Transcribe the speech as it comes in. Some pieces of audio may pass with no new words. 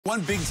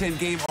One Big Ten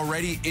game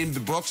already in the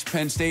books.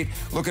 Penn State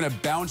looking to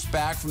bounce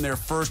back from their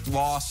first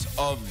loss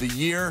of the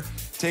year.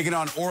 Taking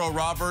on Oral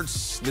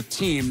Roberts, the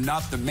team,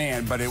 not the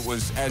man, but it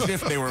was as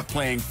if they were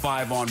playing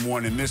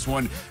 5-on-1 in this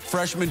one.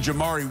 Freshman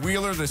Jamari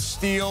Wheeler, the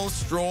steal,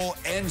 stroll,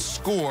 and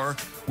score.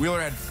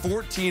 Wheeler had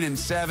 14 and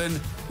 7.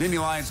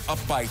 Nittany Lions up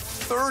by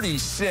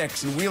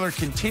 36, and Wheeler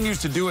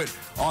continues to do it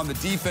on the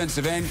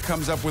defensive end.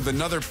 Comes up with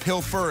another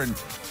pilfer, and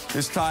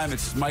this time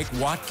it's Mike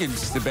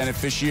Watkins, the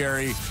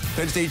beneficiary.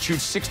 Penn State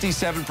shoots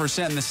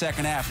 67% in the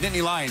second half.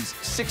 Nittany Lions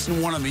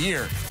 6-1 on the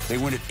year. They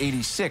win at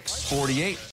 86-48.